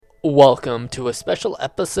Welcome to a special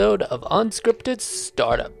episode of Unscripted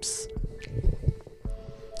Startups.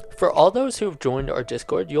 For all those who have joined our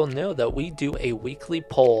Discord, you'll know that we do a weekly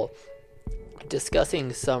poll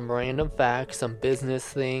discussing some random fact, some business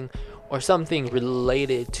thing, or something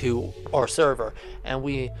related to our server. And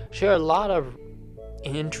we share a lot of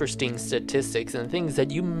interesting statistics and things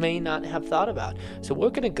that you may not have thought about. So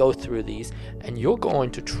we're going to go through these, and you're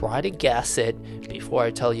going to try to guess it before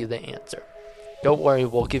I tell you the answer. Don't worry,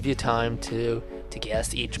 we'll give you time to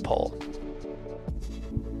guess each poll.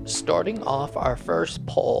 Starting off our first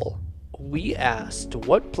poll, we asked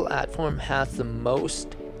what platform has the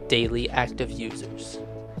most daily active users?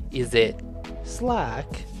 Is it Slack,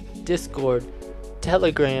 Discord,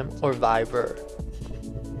 Telegram, or Viber?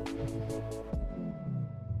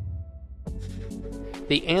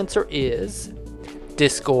 The answer is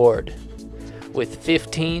Discord, with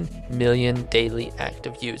 15 million daily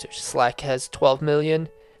active users. Slack has 12 million,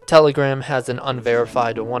 Telegram has an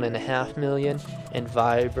unverified 1.5 million, and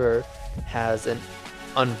Viber has an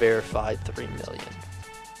unverified 3 million.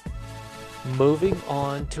 Moving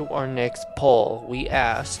on to our next poll, we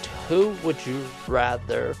asked, who would you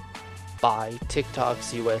rather buy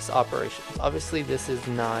TikTok's US operations? Obviously, this is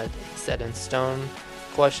not a set in stone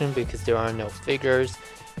question because there are no figures,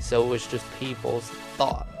 so it was just people's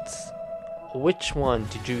thoughts. Which one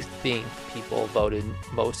did you think people voted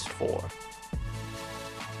most for?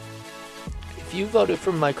 If you voted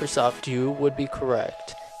for Microsoft, you would be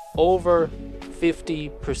correct. Over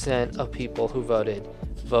 50% of people who voted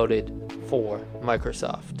for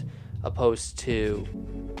Microsoft, opposed to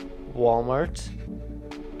Walmart,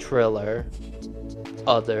 Triller,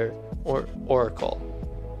 Other, or Oracle.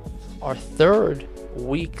 Our third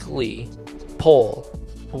weekly poll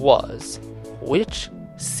was, which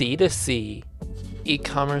C2C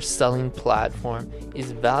e-commerce selling platform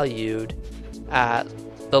is valued at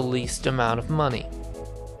the least amount of money?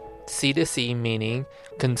 C2C meaning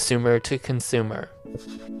consumer to consumer.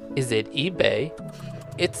 Is it eBay,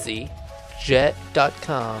 Etsy,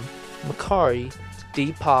 Jet.com, Mercari,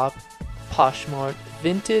 Depop, Poshmark,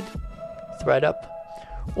 Vinted, ThredUp,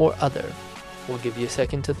 or Other? We'll give you a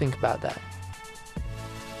second to think about that.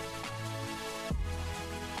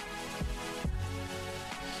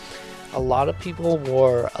 A lot of people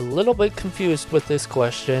were a little bit confused with this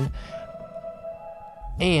question,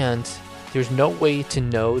 and there's no way to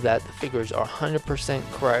know that the figures are 100%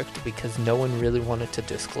 correct because no one really wanted to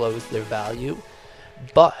disclose their value.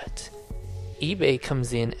 But eBay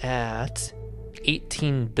comes in at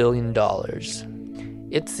 $18 billion.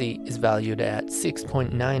 Etsy is valued at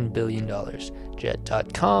 $6.9 billion.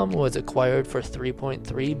 Jet.com was acquired for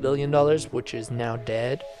 $3.3 billion, which is now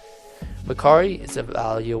dead. Mercari is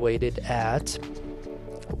evaluated at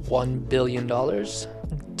 $1 billion.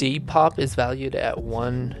 Depop is valued at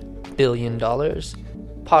 $1 billion.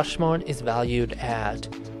 Poshmark is valued at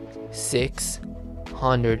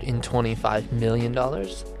 $625 million.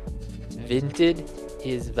 Vinted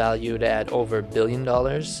is valued at over $1 billion.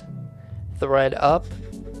 ThredUp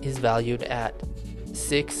is valued at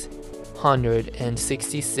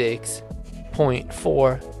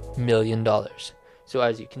 $666.4 million. So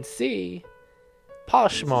as you can see,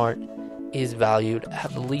 Poshmark is valued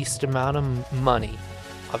at the least amount of money.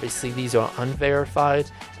 Obviously, these are unverified,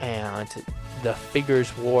 and the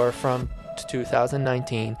figures were from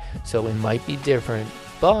 2019, so it might be different.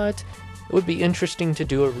 But it would be interesting to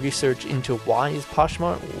do a research into why is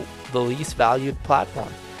Poshmark the least valued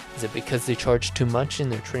platform. Is it because they charge too much in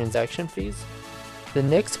their transaction fees? The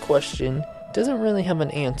next question doesn't really have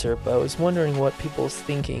an answer, but I was wondering what people's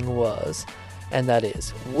thinking was. And that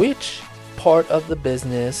is, which part of the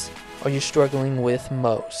business are you struggling with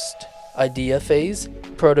most? Idea phase,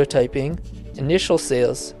 prototyping, initial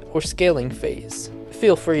sales, or scaling phase?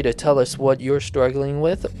 Feel free to tell us what you're struggling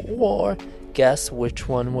with, or guess which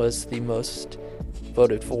one was the most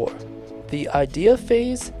voted for. The idea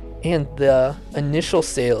phase and the initial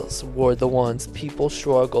sales were the ones people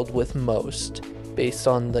struggled with most, based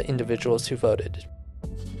on the individuals who voted.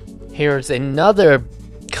 Here's another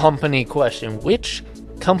company question. Which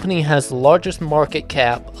company has the largest market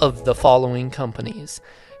cap of the following companies?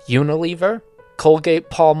 Unilever,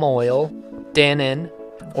 Colgate-Palmolive, Danone,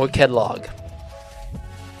 or Kellogg?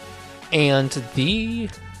 And the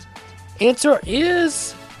answer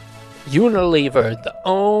is Unilever, the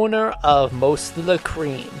owner of most of the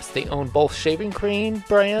creams. They own both shaving cream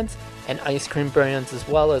brands and ice cream brands, as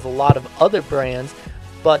well as a lot of other brands,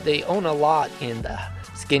 but they own a lot in the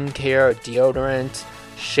skincare, deodorant,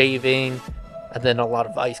 shaving, and then a lot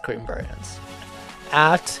of ice cream brands.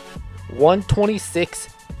 At $126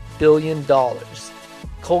 billion,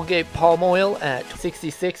 Colgate Palm Oil at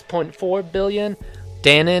 $66.4 billion,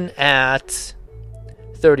 Dannon at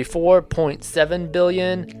 $34.7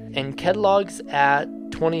 billion, and Kellogg's at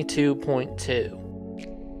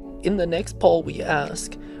 $22.2. In the next poll, we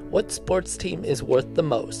ask, what sports team is worth the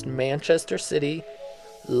most? Manchester City,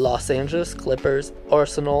 Los Angeles Clippers,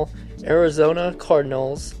 Arsenal, Arizona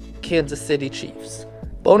Cardinals, Kansas City Chiefs.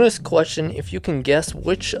 Bonus question, if you can guess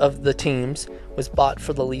which of the teams was bought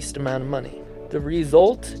for the least amount of money. The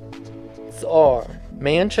results are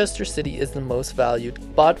Manchester City is the most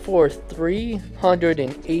valued, bought for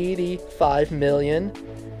 $385 million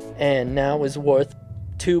and now is worth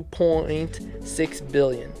 $2.6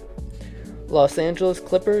 billion. Los Angeles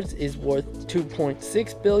Clippers is worth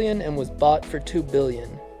 $2.6 billion and was bought for $2 billion.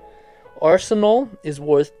 Arsenal is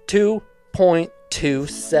worth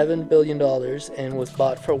 $2.27 billion and was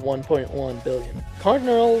bought for $1.1 billion.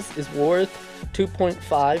 Cardinals is worth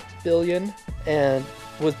 $2.5 billion and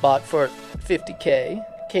was bought for $50K.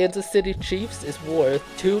 Kansas City Chiefs is worth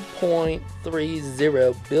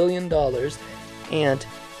 $2.30 billion and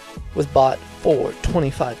was bought for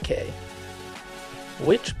 $25K.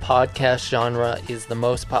 Which podcast genre is the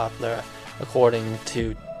most popular according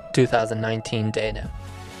to 2019 data?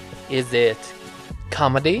 Is it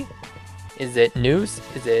comedy? Is it news?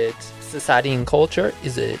 Is it society and culture?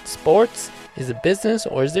 Is it sports? Is it business?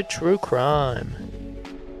 Or is it true crime?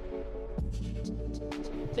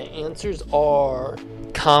 The answers are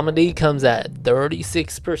comedy comes at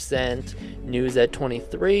 36%, news at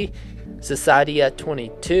 23%, society at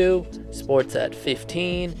 22%, sports at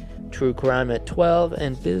 15%, true crime at 12%,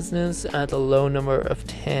 and business at a low number of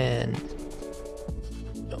 10%.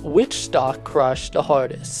 Which stock crashed the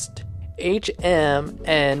hardest?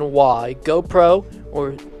 HMNY GoPro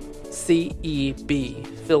or CEB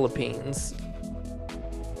Philippines?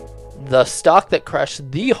 The stock that crashed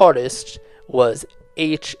the hardest was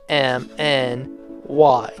HMNY,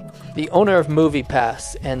 the owner of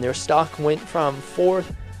MoviePass, and their stock went from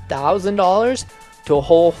 $4,000 to a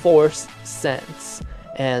whole 4 cents,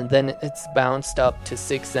 and then it's bounced up to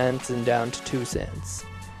 6 cents and down to 2 cents.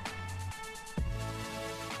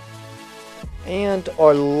 And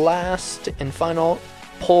our last and final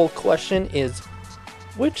poll question is,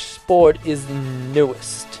 which sport is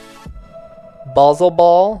newest? Basel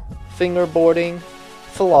ball, fingerboarding,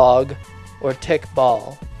 flog, or tech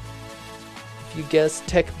ball? If you guessed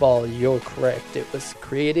tech ball, you're correct. It was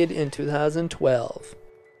created in 2012.